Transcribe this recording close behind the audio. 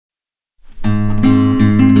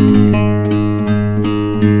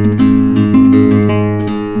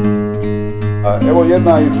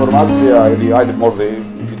jedna informacija, ili ajde možda i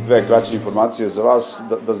dve kraće informacije za vas,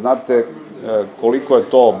 da znate koliko je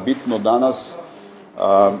to bitno danas.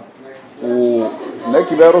 U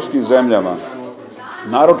nekim evropskim zemljama,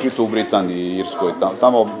 naročito u Britaniji i Irskoj,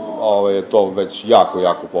 tamo je to već jako,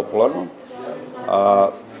 jako popularno,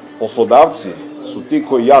 poslodavci su ti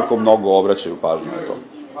koji jako mnogo obraćaju pažnju na to.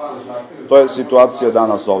 To je situacija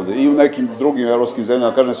danas ovde. I u nekim drugim evropskim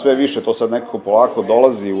zemljama, kažem sve više, to sad nekako polako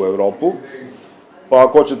dolazi u Evropu, pa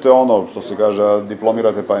ako hoćete ono, što se kaže,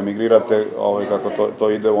 diplomirate pa emigrirate, kako to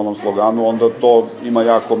ide u onom sloganu, onda to ima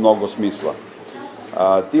jako mnogo smisla.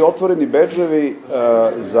 Ti otvoreni bedževi,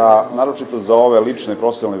 naročito za ove lične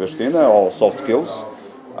profesionalne veštine, soft skills,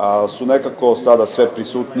 su nekako sada sve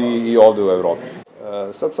prisutniji i ovde u Evropi.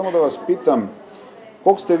 Sad samo da vas pitam,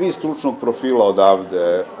 koliko ste vi stručnog profila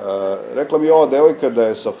odavde? Rekla mi ova devojka da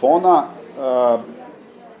je sa fona,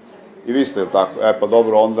 i vi ste, tako? Pa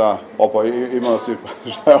dobro, onda, ima nas svi,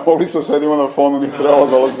 šta je, ovdje smo sedimo na fonu, nije trebalo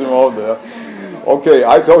da dolazimo ovde, ja? Ok,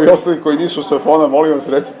 ajte ovi ostali koji nisu sa fona, molim vas,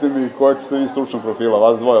 recite mi kojeg ste vi stručnog profila,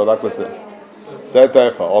 vas dvoje, odakle ste?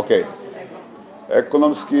 ETF-a, ok.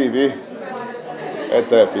 Ekonomski, vi?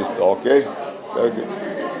 ETF isto, ok.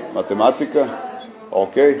 Matematika,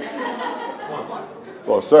 ok.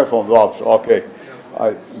 Sve fond, ok.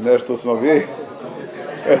 Ajde, nešto smo vi.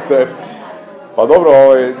 ETF. Pa dobro,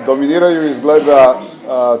 dominiraju izgleda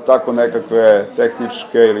tako nekakve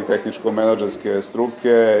tehničke ili tehničko-menadžerske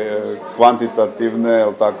struke, kvantitativne,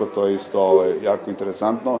 ali tako to je isto jako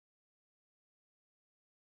interesantno.